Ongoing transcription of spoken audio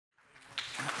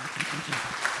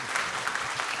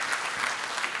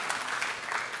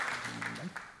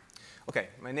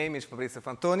my name is Fabrizio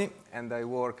Fantoni, and I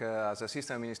work as a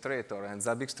system administrator and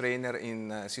Zabbix trainer in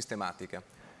Systematica.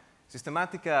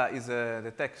 Systematica is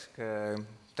the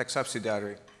tech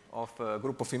subsidiary of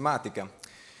Gruppo Filmatica.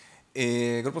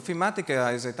 Gruppo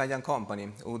Filmatica is an Italian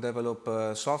company who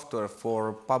develop software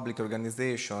for public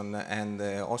organization and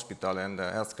hospital and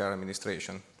healthcare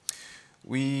administration.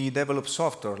 We develop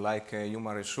software like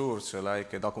human resource,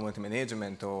 like document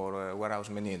management or warehouse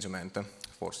management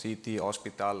for city,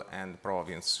 hospital, and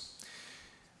province.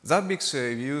 Zabbix,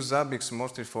 we use Zabbix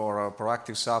mostly for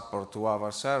proactive support to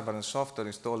our server and software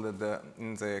installed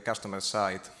in the customer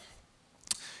side.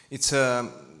 It's a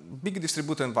big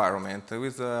distributed environment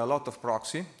with a lot of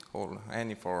proxy, or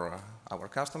any for our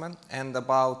customer, and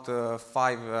about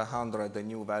 500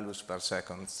 new values per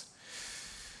second.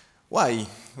 Why?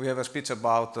 We have a speech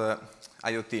about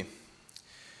IoT.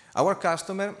 Our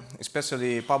customer,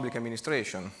 especially public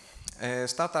administration,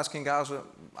 start asking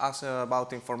us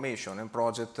about information and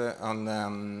project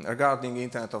regarding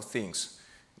Internet of Things.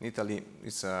 In Italy,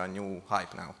 it's a new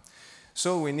hype now.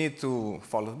 So we need to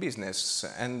follow business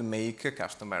and make a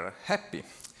customer happy.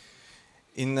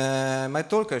 In my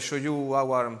talk, I show you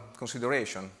our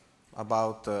consideration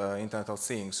about Internet of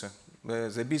Things,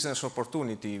 the business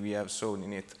opportunity we have shown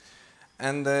in it,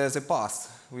 and the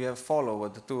path we have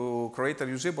followed to create a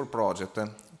usable project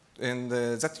and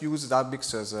that use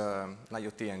Zabbix as an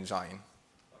IoT engine.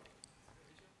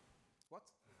 What?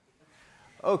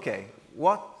 Okay,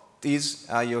 what is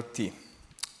IoT?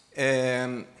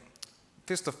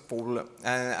 First of all,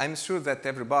 I'm sure that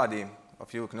everybody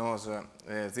of you knows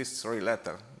this three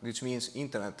letter, which means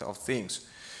Internet of Things.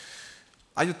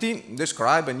 IoT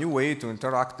describes a new way to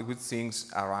interact with things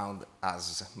around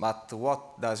us. But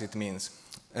what does it mean?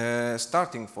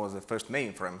 Starting for the first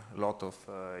mainframe a lot of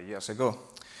years ago,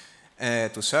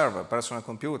 to server, personal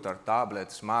computer, tablet,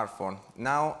 smartphone,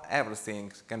 now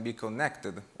everything can be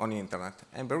connected on internet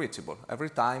and be reachable every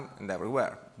time and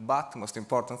everywhere. But most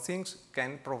important things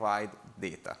can provide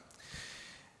data.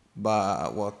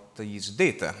 But what is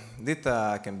data?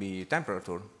 Data can be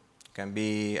temperature, can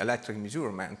be electric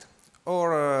measurement,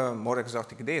 or more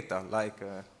exotic data, like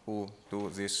who do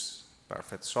this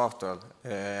perfect software,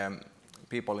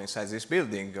 people inside this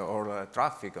building, or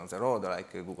traffic on the road,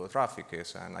 like Google Traffic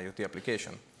is an IoT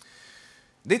application.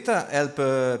 Data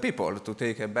help people to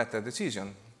take a better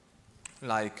decision,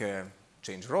 like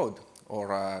change road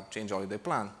or change holiday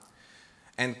plan.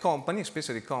 And company,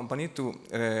 especially company, to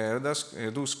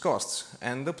reduce costs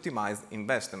and optimize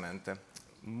investment.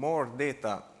 More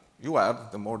data you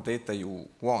have, the more data you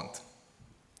want.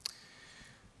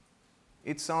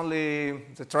 It's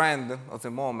only the trend of the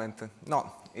moment.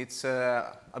 No, it's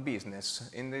a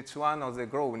business, and it's one of the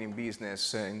growing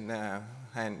business in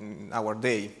our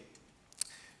day.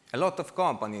 A lot of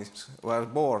companies were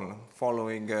born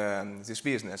following this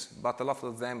business, but a lot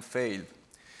of them failed.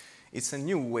 It's a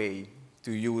new way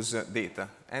to use data,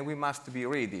 and we must be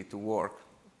ready to work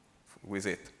with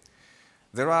it.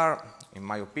 There are, in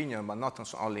my opinion, but not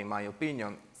only in my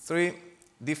opinion, three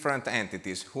different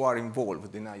entities who are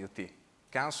involved in IoT: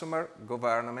 consumer,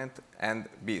 government, and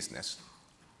business.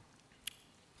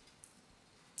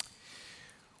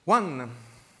 One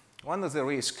of the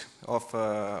risks of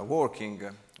working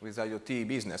with IoT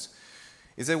business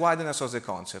is the wideness of the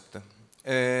concept.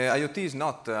 IoT is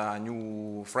not a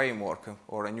new framework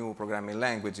or a new programming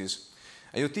languages.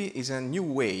 IoT is a new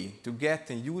way to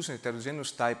get and use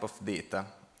heterogeneous type of data.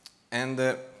 And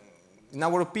in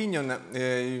our opinion,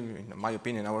 in my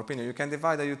opinion, you can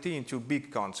divide IoT into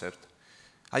big concepts.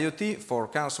 IoT for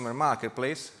consumer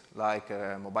marketplace, like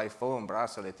mobile phone,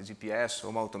 bracelet, GPS,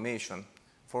 home automation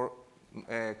for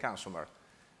consumer.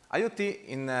 IoT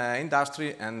in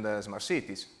industry and smart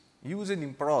cities, used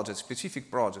in projects,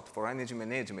 specific projects for energy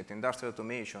management, industrial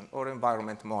automation, or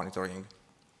environment monitoring.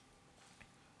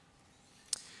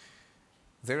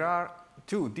 There are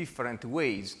two different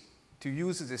ways to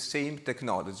use the same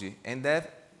technology and have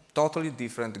totally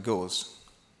different goals.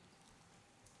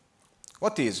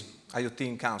 What is IoT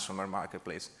in consumer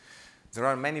marketplace? There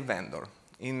are many vendors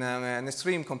in an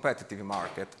extreme competitive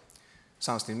market.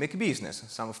 Some still make business,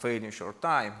 some fail in short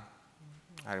time.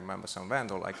 I remember some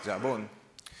vendor like Zabbix.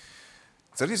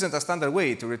 There isn't a standard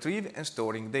way to retrieve and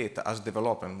storing data as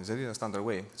development. There is a standard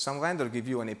way. Some vendor give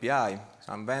you an API.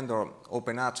 Some vendor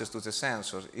open access to the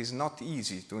sensors. It's not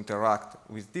easy to interact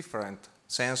with different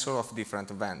sensors of different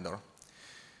vendor.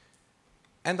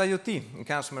 And IoT in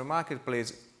consumer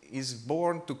marketplace is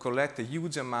born to collect a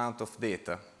huge amount of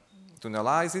data, to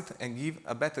analyze it and give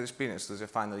a better experience to the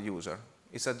final user.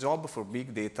 It's a job for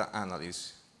big data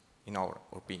analysts, in our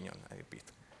opinion, I repeat.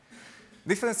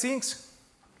 Different things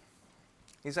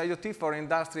is IoT for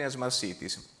industry and smart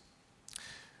cities.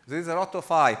 There is a lot of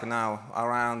hype now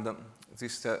around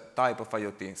this type of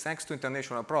IoT, thanks to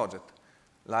international projects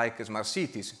like smart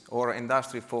cities or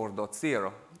Industry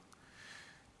 4.0.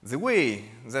 The way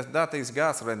that data is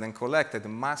gathered and collected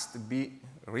must be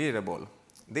readable.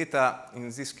 Data,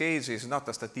 in this case, is not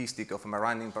a statistic of my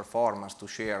running performance to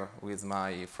share with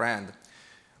my friend,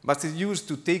 but is used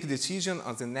to take decision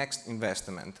on the next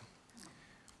investment.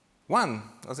 One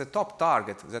of the top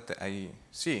targets that I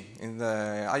see in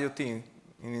the IoT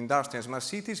in industry and smart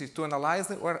cities is to analyze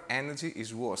where energy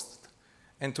is wasted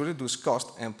and to reduce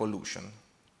cost and pollution.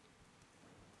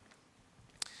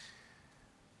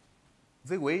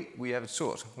 The way we have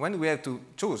chosen, when we have to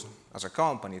choose as a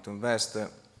company to invest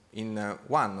in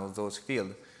one of those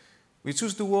fields, we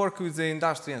choose to work with the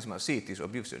industry and smart cities,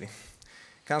 obviously.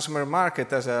 Consumer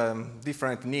market has a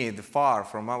different need, far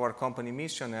from our company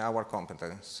mission and our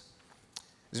competence.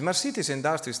 Smart cities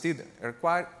industry still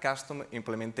require custom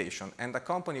implementation and a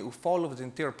company who follows the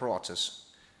entire process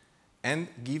and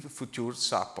give future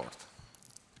support.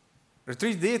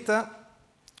 Retrieved data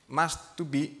must to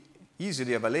be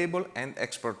easily available and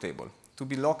exportable, to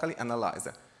be locally analyzed.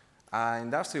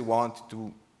 Industry wants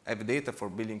to have data for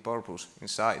building purpose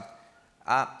inside.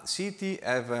 A city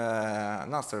have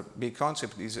another big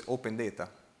concept is open data.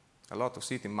 A lot of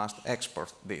cities must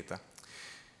export data.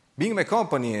 Being a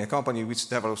company which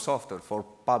develops software for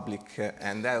public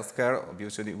and healthcare,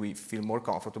 obviously we feel more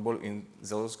comfortable in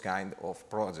those kind of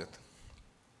projects.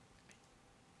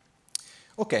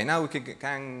 Okay, now we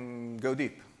can go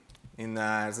deep in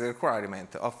the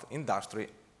requirement of industry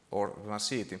or smart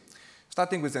city.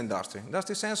 Starting with industry.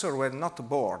 Industry sensors were not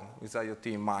born with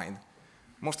IoT in mind.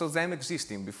 Most of them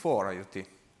existing before IoT.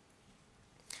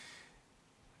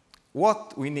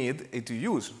 What we need is to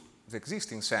use the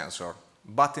existing sensor,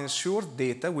 but ensure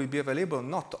data will be available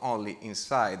not only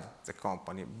inside the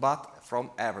company, but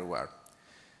from everywhere.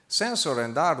 Sensor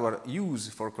and hardware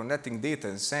used for connecting data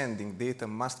and sending data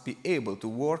must be able to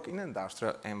work in an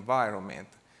industrial environment.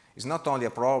 It's not only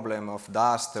a problem of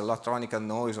dust, electronic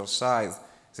noise, or size.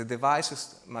 The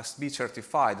devices must be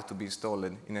certified to be installed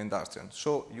in industry.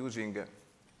 So using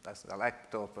a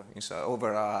laptop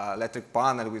over an electric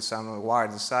panel with some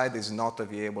wires inside is not a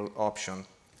viable option.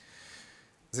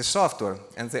 The software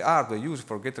and the hardware used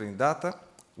for gathering data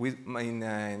in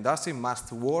industry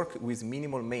must work with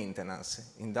minimal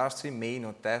maintenance. Industry may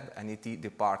not have an IT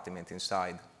department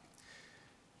inside.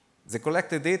 The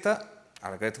collected data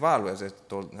are a great value,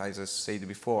 as I said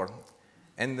before,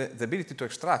 and the ability to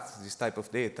extract this type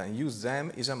of data and use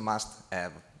them is a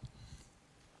must-have.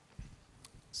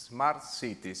 Smart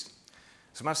cities.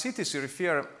 Smart cities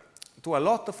refer to a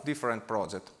lot of different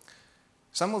projects.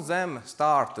 Some of them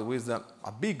start with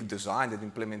a big design and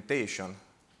implementation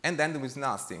and end with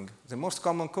nothing. The most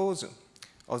common cause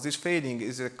of this failing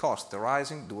is the cost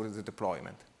rising during the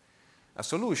deployment. A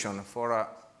solution for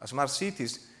a smart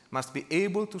cities must be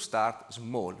able to start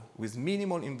small with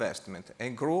minimal investment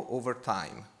and grow over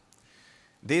time.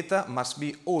 Data must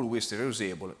be always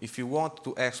reusable if you want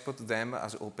to export them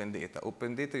as open data.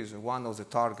 Open data is one of the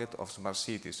targets of smart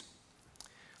cities.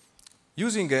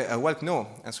 Using a well-known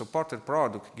and supported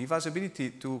product gives us the ability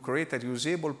to create a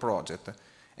reusable project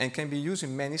and can be used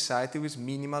in many sites with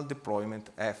minimal deployment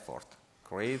effort.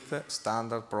 Create a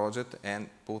standard project and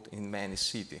put in many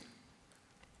cities.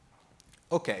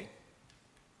 Okay.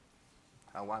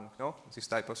 I want to know this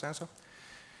type of sensor.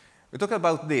 We talk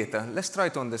about data. Let's try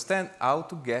to understand how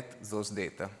to get those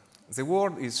data. The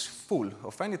world is full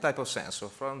of any type of sensor,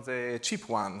 from the cheap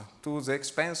one to the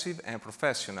expensive and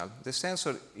professional. The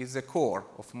sensor is the core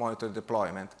of monitor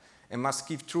deployment and must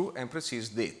give true and precise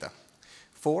data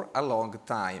for a long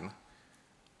time.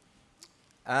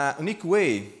 A unique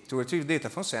way to retrieve data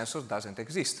from sensors doesn't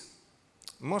exist.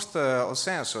 Most of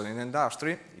sensors in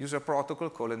industry use a protocol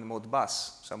called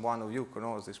Modbus. Someone of you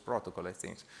knows this protocol, I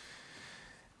think.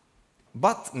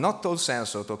 But not all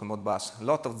sensors talk Modbus. A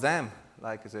lot of them,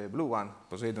 like the blue one,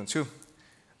 Poseidon 2,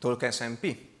 talk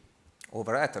SMP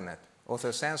over Ethernet.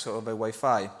 Other sensors over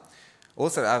Wi-Fi.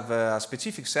 Others have a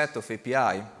specific set of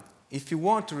API. If you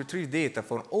want to retrieve data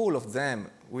from all of them,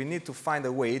 we need to find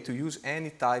a way to use any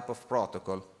type of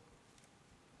protocol.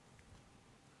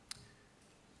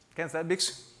 Can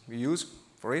Zabbix be used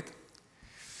for it?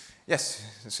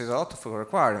 Yes, this is a lot of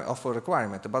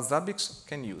requirement, but Zabbix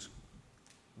can use,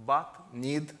 but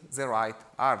need the right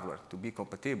hardware to be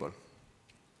compatible.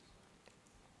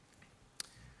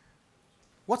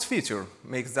 What feature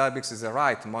makes Zabbix the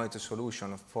right monitor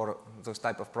solution for those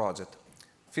type of project?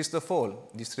 First of all,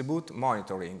 distribute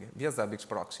monitoring via Zabbix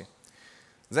proxy.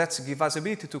 That gives us the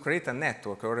ability to create a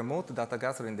network or remote data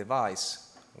gathering device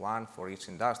one for each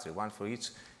industry, one for each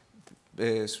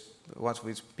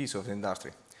piece of the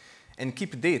industry, and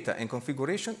keep data and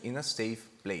configuration in a safe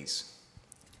place.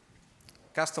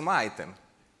 Custom item,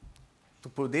 to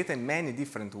put data in many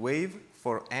different ways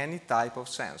for any type of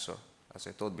sensor. As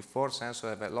I told before, sensors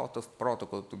have a lot of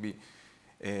protocol to be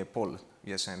pulled,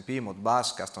 VSMP,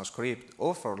 Modbus, custom script,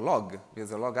 or for log, with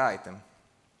the log item.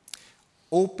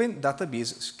 Open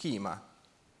database schema,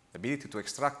 ability to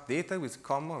extract data with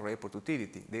common report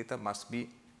utility. Data must be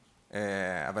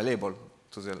available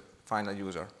to the final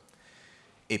user.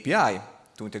 API,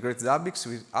 to integrate Zabbix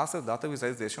with other data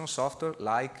visualization software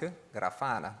like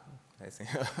Grafana. I think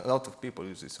a lot of people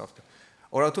use this software.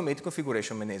 Or automated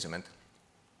configuration management.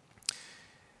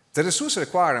 The resource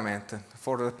requirement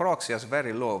for the proxy is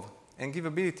very low and give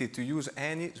ability to use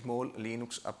any small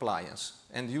Linux appliance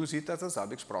and use it as a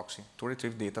Zabbix proxy to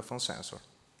retrieve data from sensor.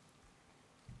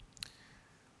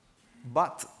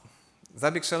 But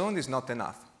Zabbix alone is not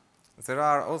enough. There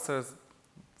are also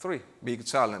 3 big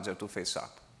challenges to face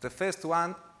up. The first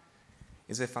one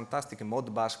is a fantastic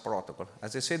Modbus protocol.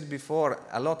 As I said before,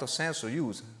 a lot of sensors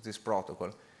use this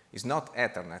protocol. It's not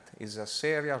Ethernet, it's a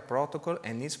serial protocol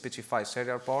and needs specified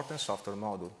serial port and software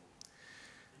module.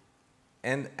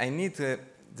 And I need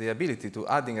the ability to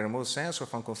adding a remote sensor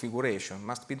from configuration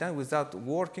must be done without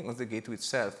working on the gateway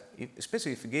itself,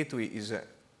 especially if the gateway is a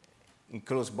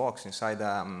enclosed box inside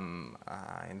the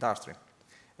industry.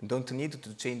 And don't need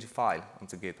to change file on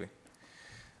the gateway.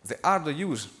 The hardware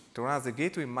used to run the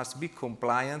gateway must be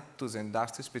compliant to the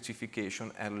industry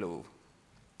specification and law,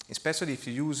 especially if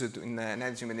you use it in an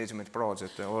energy management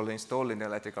project or install in the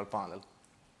electrical panel.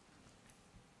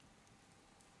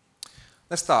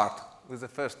 Let's start with the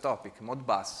first topic,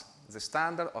 Modbus, the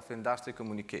standard of industry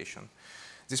communication.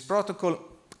 This protocol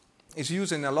is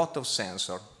used in a lot of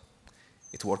sensors.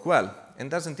 It works well and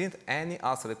doesn't need any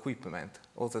other equipment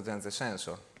other than the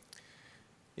sensor.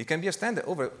 It can be extended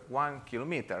over 1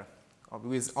 kilometer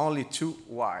with only 2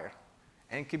 wires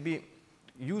and can be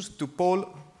used to pull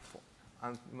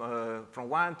from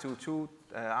 1 to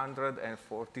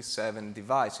 247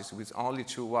 devices with only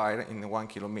 2 wires in 1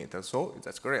 kilometer. So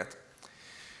that's great.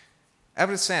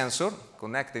 Every sensor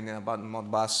connected in a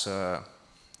Modbus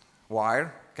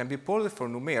wire can be pulled for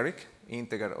numeric,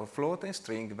 integer, or float and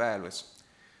string values.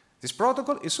 This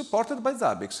protocol is supported by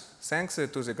Zabbix, thanks to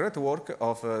the great work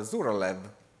of Zuralab.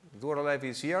 Zuralab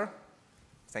is here.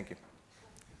 Thank you.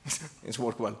 It's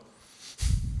worked well.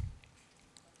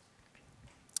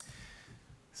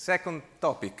 Second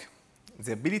topic,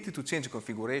 the ability to change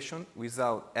configuration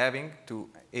without having to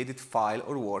edit file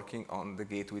or working on the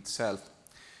gateway itself.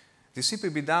 This simply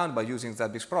be done by using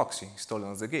Zabbix proxy installed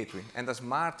on the gateway and a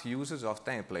smart usage of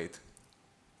template.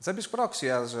 Zabbix proxy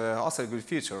has also a good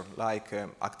feature like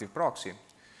active proxy,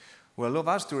 will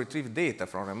allow us to retrieve data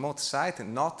from a remote site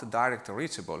not directly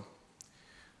reachable,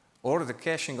 or the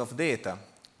caching of data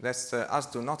lets us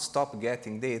to not stop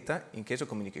getting data in case of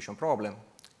communication problem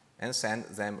and send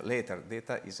them later.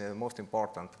 Data is the most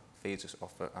important phases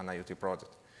of an IoT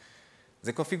project.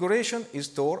 The configuration is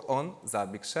stored on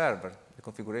Zabbix server, the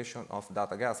configuration of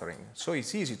data gathering. So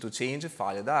it's easy to change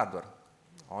file and hardware,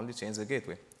 only change the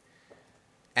gateway.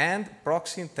 And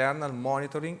proxy internal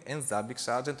monitoring and Zabbix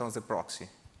agent on the proxy.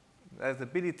 There's the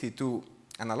ability to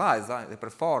analyze the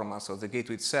performance of the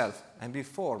gateway itself and be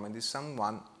informed if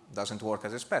someone doesn't work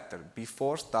as expected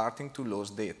before starting to lose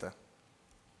data.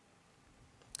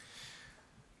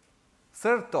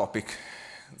 Third topic,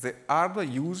 the hardware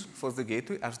used for the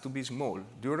gateway has to be small,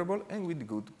 durable, and with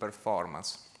good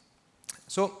performance.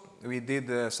 So we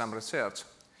did some research,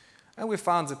 and we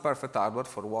found the perfect hardware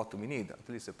for what we need, at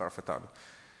least the perfect hardware.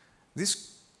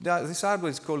 This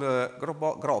hardware is called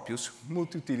Gropius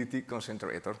Multi-Utility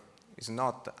Concentrator. It's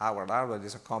not our hardware,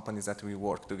 it's a company that we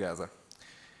work together.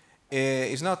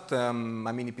 It's not a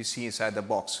mini PC inside the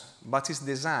box, but it's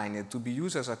designed to be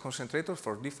used as a concentrator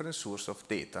for different sources of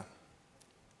data.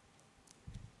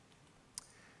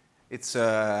 It's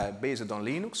based on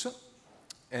Linux,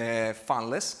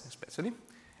 fanless especially,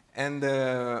 and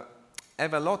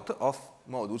have a lot of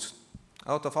modules,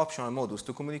 a lot of optional modules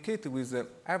to communicate with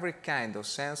every kind of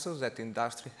sensors that the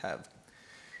industry have.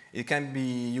 It can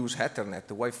be used Ethernet,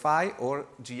 Wi-Fi, or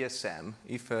GSM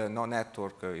if no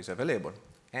network is available.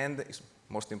 And it's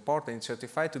most important, it's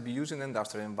certified to be used in the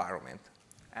industrial environment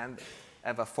and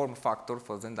have a form factor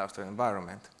for the industrial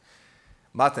environment.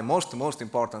 But the most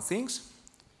important things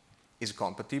is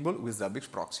compatible with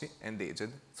Zabbix proxy and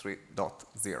Aged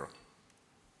 3.0.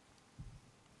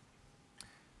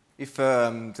 If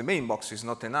the main box is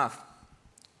not enough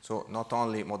so not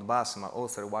only Modbus, but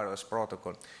also wireless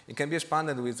protocol. It can be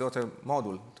expanded with other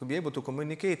module to be able to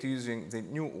communicate using the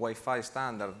new Wi-Fi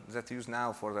standard that is used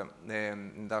now for the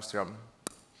industrial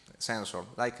sensor,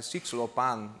 like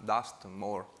 6LoWPAN, dust,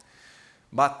 more.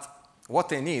 But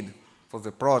what I need for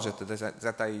the project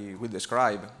that I will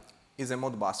describe is a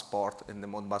Modbus port and the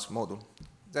Modbus module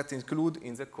that include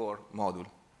in the core module.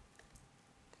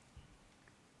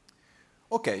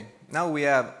 Okay, now we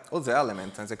have all the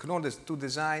elements and the technologies to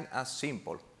design a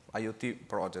simple IoT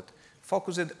project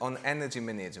focused on energy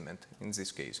management in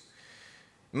this case.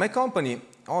 In my company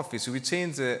office, we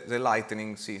changed the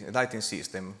lighting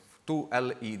system to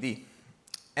LED,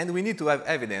 and we need to have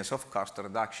evidence of cost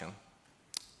reduction.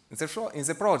 In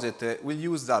the project, we'll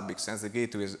use Zabbix and the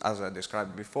gateway, as I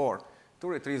described before, to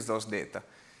retrieve those data.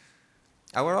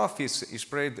 Our office is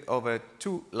spread over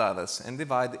 2 levels and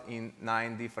divided in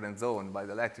 9 different zones by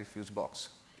the electric fuse box.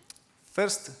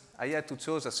 First, I had to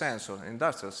choose a sensor, an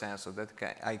industrial sensor that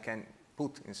I can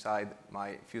put inside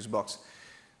my fuse box.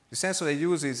 The sensor I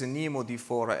use is a NEMO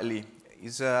D4LE.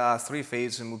 It's a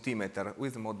 3-phase multimeter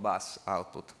with Modbus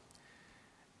output.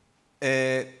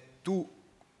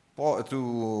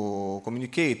 To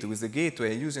communicate with the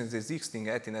gateway using the existing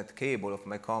Ethernet cable of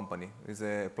my company with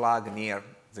a plug near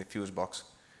the fuse box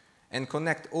and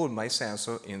connect all my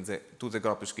sensors to the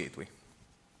Gropus gateway.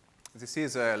 This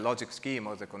is a logic scheme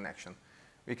of the connection.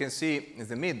 We can see in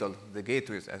the middle the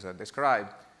gateway, as I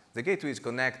described. The gateway is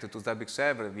connected to Zabbix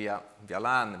server via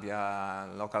LAN, via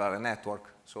local area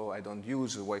network, so I don't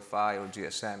use Wi-Fi or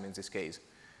GSM in this case.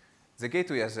 The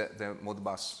gateway has the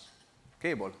Modbus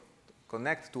cable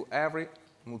connect to every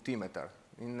multimeter.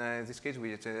 In this case,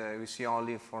 we see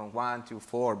only from 1 to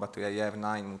 4, but I have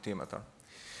 9 multimeter.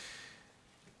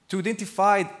 To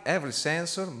identify every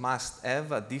sensor must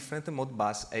have a different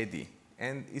Modbus ID,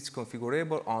 and it's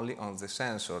configurable only on the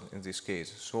sensor in this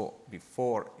case. So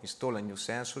before installing a new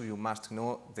sensor, you must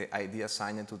know the ID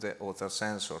assigned to the other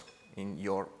sensor in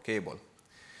your cable.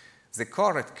 The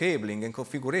correct cabling and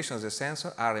configuration of the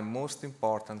sensor are a most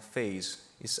important phase.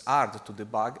 It's hard to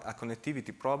debug a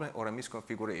connectivity problem or a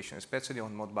misconfiguration, especially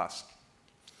on Modbus.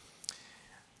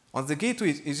 On the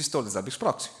gateway is installed the Zabbix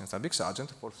proxy and Zabbix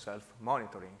agent for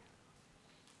self-monitoring.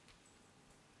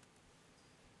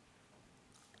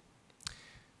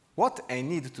 What I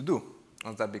need to do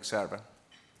on Zabbix server?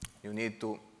 You need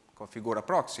to configure a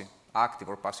proxy, active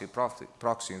or passive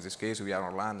proxy. In this case, we are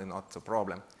on LAN, not a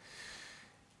problem.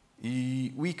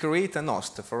 We create an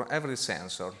host for every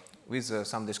sensor with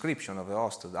some description of the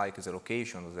host, like the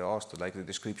location of the host, like the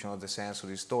description of the sensor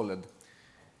installed.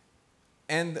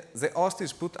 And the host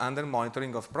is put under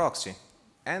monitoring of proxy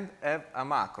and have a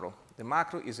macro. The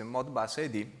macro is a Modbus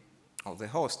ID of the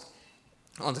host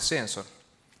on the sensor.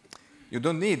 You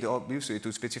don't need, obviously,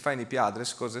 to specify an IP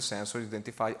address because the sensor is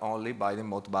identified only by the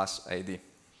Modbus ID.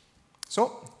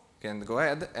 So, we can go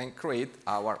ahead and create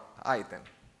our item.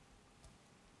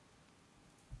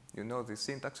 You know the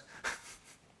syntax?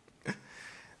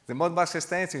 The Modbus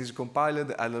extension is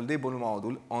compiled as a label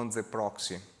module on the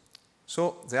proxy.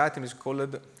 So the item is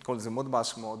called the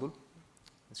Modbus module,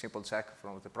 a simple check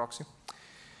from the proxy,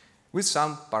 with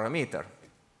some parameter.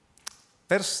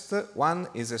 First one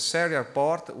is a serial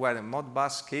port where a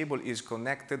Modbus cable is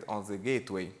connected on the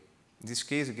gateway. In this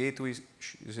case, the gateway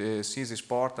sees this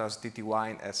port as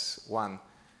TTY S1.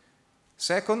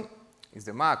 Second is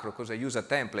the macro, because I use a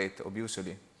template,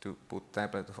 obviously, to put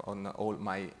template on all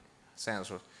my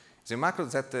sensors. The macro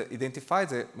that identifies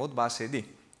the Modbus ID.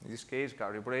 In this case,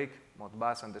 carry break,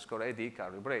 Modbus underscore ID,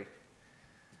 carry break.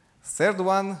 Third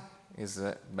one is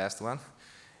the best one,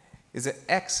 is the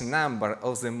X number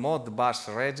of the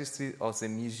Modbus registry of the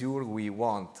measure we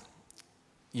want.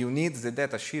 You need the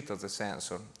data sheet of the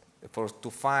sensor to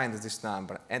find this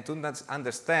number. And to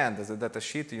understand the data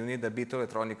sheet, you need a bit of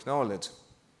electronic knowledge.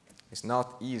 It's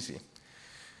not easy.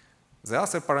 The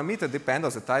other parameter depends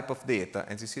on the type of data,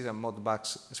 and this is a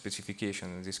Modbus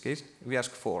specification in this case. We ask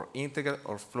for integer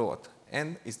or float,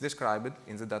 and it's described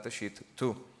in the datasheet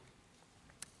too.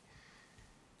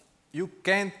 You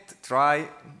can't try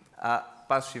a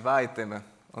passive item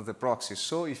on the proxy,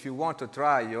 so if you want to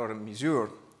try your measure,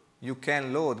 you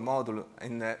can load module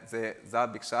in the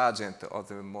Zabbix agent of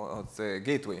the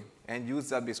gateway and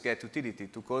use Zabbix get utility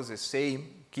to call the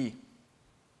same key.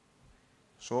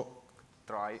 So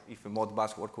try if the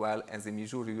Modbus works well and the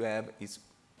measure you have is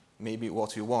maybe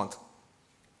what you want.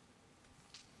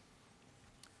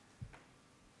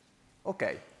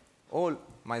 Okay, all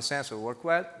my sensors work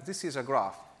well. This is a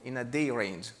graph in a day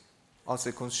range of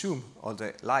the consume of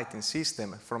the lighting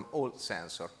system from all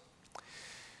sensors.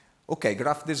 Okay,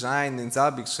 graph design in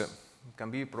Zabbix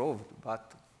can be improved,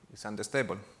 but It's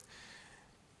understable.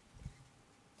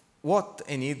 What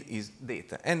I need is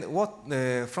data. And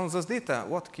from those data,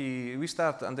 we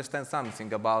start to understand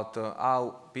something about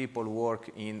how people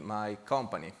work in my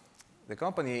company. The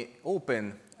company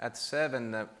opened at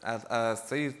 30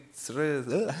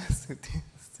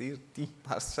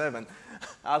 past 7,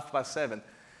 half past 7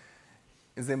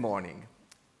 in the morning.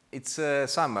 It's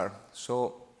summer,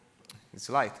 so it's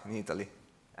light in Italy,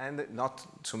 and not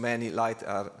so many lights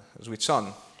are switched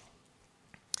on.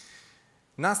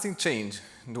 Nothing changed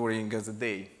during the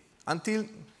day until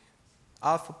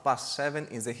half past 7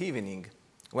 in the evening,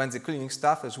 when the cleaning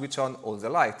staff switched on all the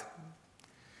light.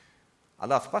 At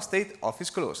half past 8, office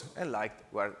closed, and lights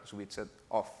were switched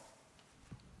off.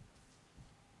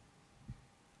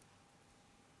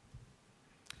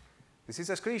 This is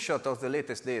a screenshot of the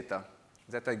latest data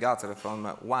that I gathered from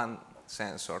one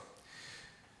sensor.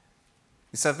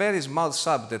 It's a very small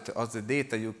subset of the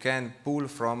data you can pull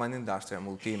from an industrial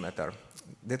multimeter.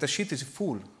 Data sheet is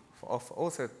full of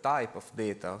other type of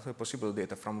data, other possible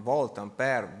data, from volt,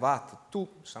 ampere, watt, to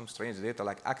some strange data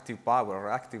like active power or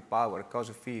active power, cause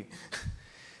of phi.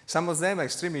 Some of them are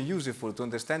extremely useful to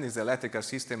understand if the electrical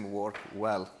system works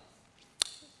well.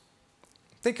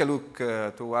 Take a look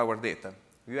to our data.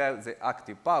 We have the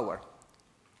active power,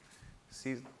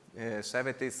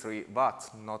 73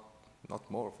 watts, not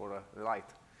more for a light.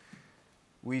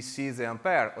 We see the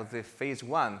ampere of the phase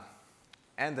 1,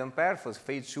 and ampere for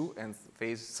phase 2 and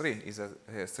phase 3 is a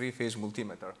three-phase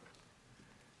multimeter.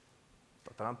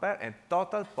 Total ampere and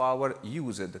total power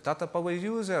used. The total power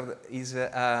used is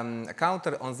a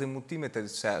counter on the multimeter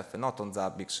itself, not on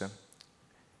Zabbix.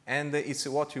 And it's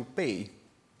what you pay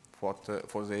for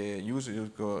the use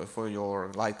for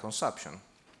your light consumption.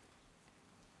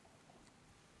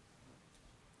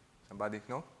 Somebody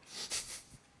know?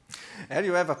 Here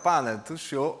you have a panel to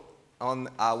show on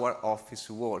our office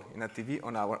wall, in a TV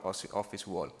on our office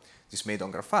wall. This is made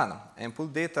on Grafana and pull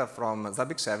data from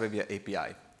Zabbix server via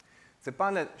API. The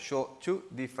panel shows two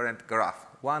different graphs,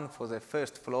 one for the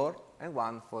first floor and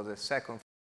one for the second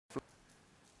floor,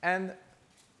 and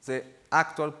the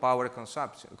actual power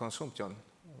consumption,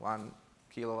 1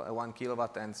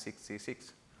 kilowatt and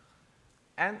 66,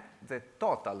 and the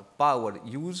total power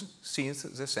used since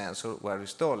the sensors were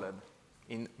installed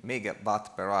in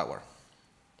megawatt per hour.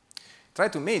 Try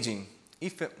to imagine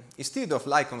if instead of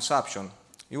light consumption,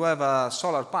 you have a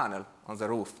solar panel on the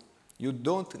roof. You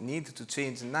don't need to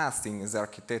change nothing in the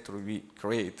architecture we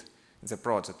create in the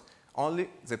project, only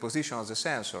the position of the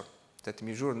sensor that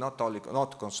measures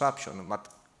not consumption, but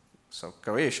some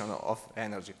creation of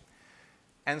energy,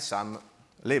 and some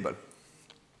label.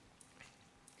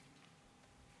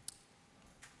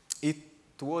 It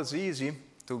was easy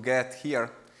to get here.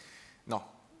 No,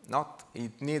 not.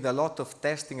 It needs a lot of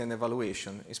testing and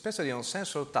evaluation, especially on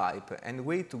sensor type and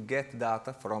way to get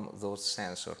data from those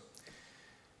sensors.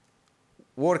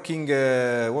 Working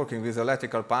with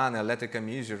electrical panel, electrical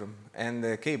measure,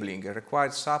 and cabling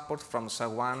requires support from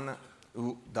someone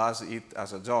who does it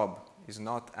as a job. It's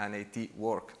not an IT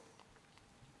work.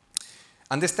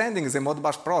 Understanding the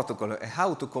Modbus protocol and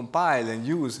how to compile and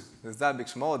use the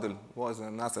Zabbix model was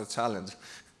another challenge.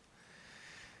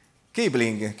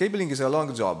 Cabling is a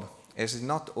long job, as it's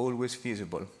not always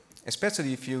feasible,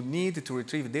 especially if you need to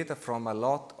retrieve data from a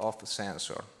lot of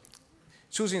sensors.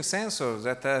 Choosing sensors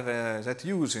that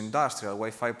use industrial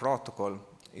Wi-Fi protocol,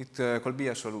 it could be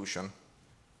a solution.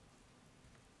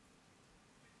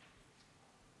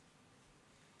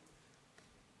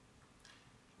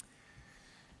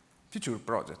 Future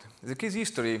project. The case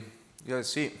history, you'll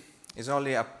see, is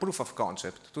only a proof of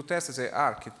concept to test the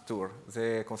architecture,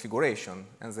 the configuration,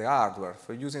 and the hardware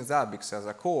for using Zabbix as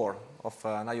a core of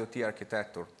an IoT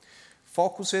architecture,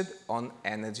 focused on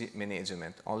energy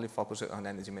management, only focused on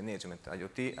energy management.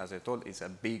 IoT, as I told, is a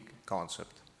big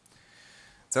concept.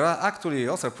 There are actually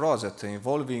other projects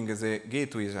involving the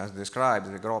gateways as described,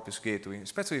 the Gropis gateway,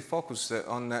 especially focused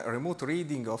on remote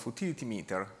reading of utility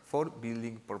meter for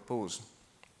building purpose.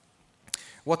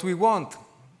 What we want,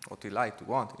 what we like to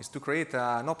want, is to create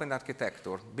an open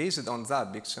architecture based on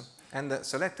Zabbix and a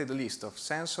selected list of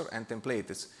sensors and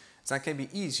templates that can be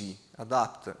easy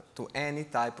adapted to any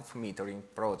type of metering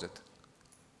project.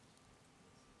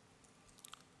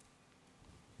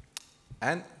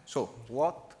 And so,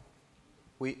 what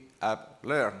we have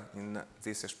learned in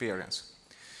this experience?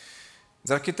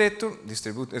 The architecture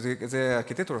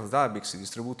of Zabbix,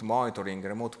 distribute monitoring,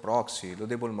 remote proxy,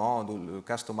 loadable module,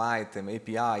 custom item,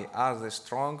 API are the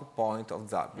strong point of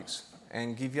Zabbix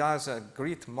and give us a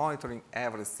great monitoring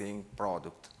everything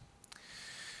product.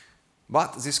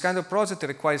 But this kind of project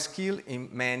requires skill in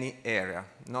many areas,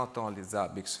 not only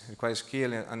Zabbix. It requires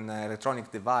skill in electronic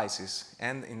devices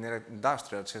and in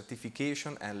industrial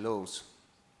certification and laws.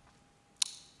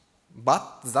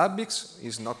 But Zabbix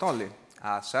is not only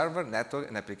a server, network,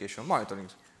 and application monitoring,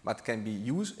 but can be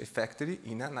used effectively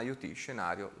in an IoT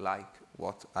scenario like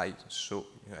what I show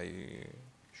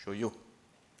you.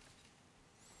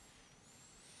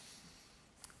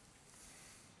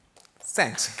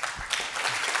 Thanks.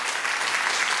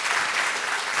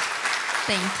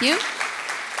 Thank you.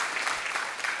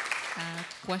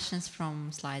 Questions from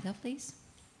Slido, please.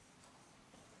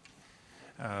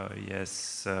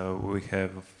 Yes, we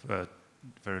have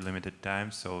very limited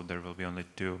time, so there will be only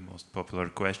 2 most popular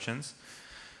questions.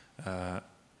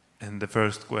 And the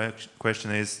first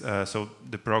question is, so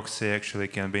the proxy actually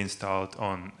can be installed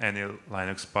on any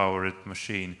Linux-powered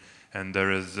machine, and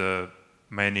there is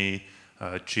many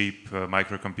cheap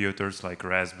microcomputers like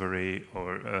Raspberry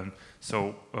or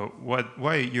so.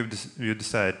 Why you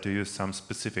decide to use some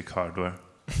specific hardware?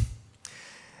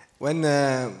 When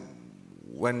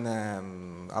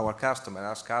our customer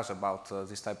asks us about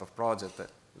this type of project,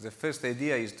 the first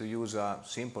idea is to use a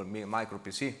simple micro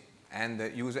PC and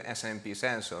use an SMP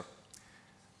sensor.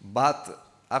 But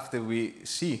after we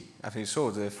saw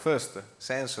the first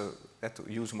sensor that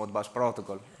use Modbus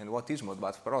protocol, and what is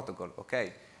Modbus protocol?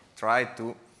 Okay, try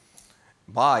to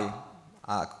buy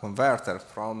a converter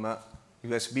from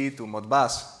USB to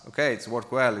Modbus. Okay, it's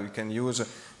worked well. We can use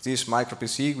this micro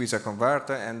PC with a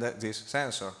converter and this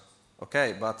sensor.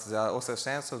 Okay, but there are also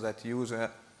sensors that use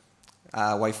a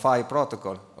Wi-Fi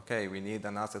protocol. Okay, we need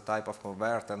another type of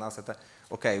converter,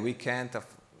 okay, we can't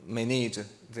manage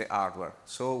the hardware.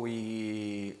 So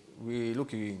we're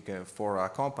looking for a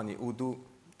company who do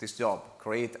this job,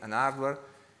 create an hardware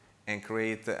and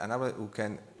create another who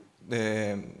can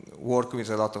work with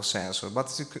a lot of sensors. But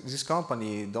this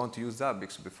company don't use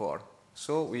Zabbix before.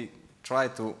 So we try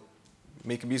to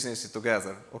make business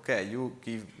together. Okay, you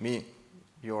give me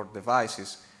your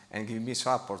devices and give me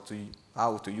support to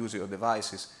how to use your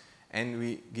devices, and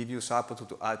we give you support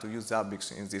to how to use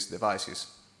Zabbix in these devices.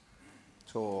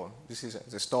 So this is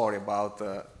the story about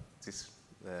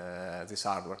this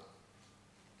hardware.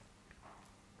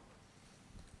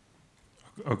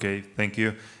 Okay, thank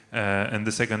you. And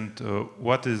the second,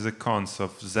 what is the cons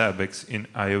of Zabbix in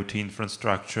IoT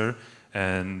infrastructure,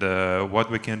 and what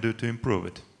we can do to improve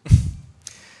it?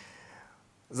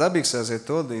 Zabbix, as I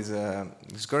told, is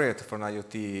great for an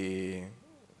IoT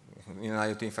in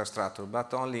IoT infrastructure,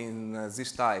 but only in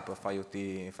this type of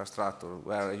IoT infrastructure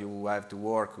where you have to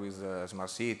work with smart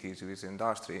cities, with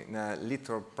industry, in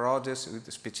little projects, with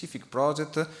a specific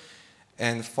project,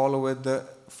 and follow it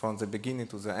from the beginning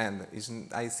to the end.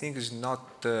 I think it's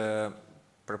not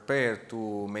prepared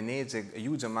to manage a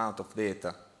huge amount of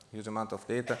data,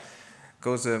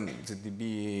 because the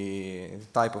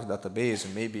DB type of database,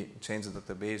 maybe change the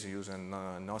database using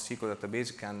NoSQL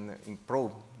database can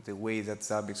improve the way that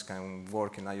Zabbix can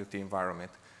work in IoT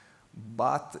environment.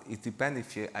 But it depends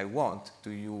if I want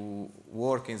to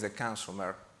work in the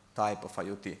consumer type of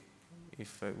IoT.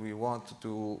 If we want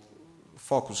to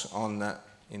focus on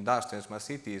industry and smart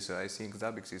cities, I think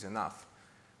Zabbix is enough.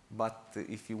 But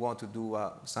if you want to do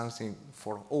something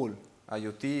for all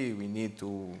IoT, we need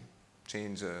to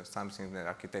change something in the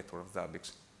architecture of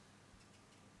Zabbix.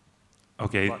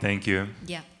 Okay, thank you.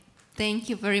 Yeah, thank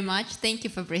you very much. Thank you,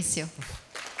 Fabrizio.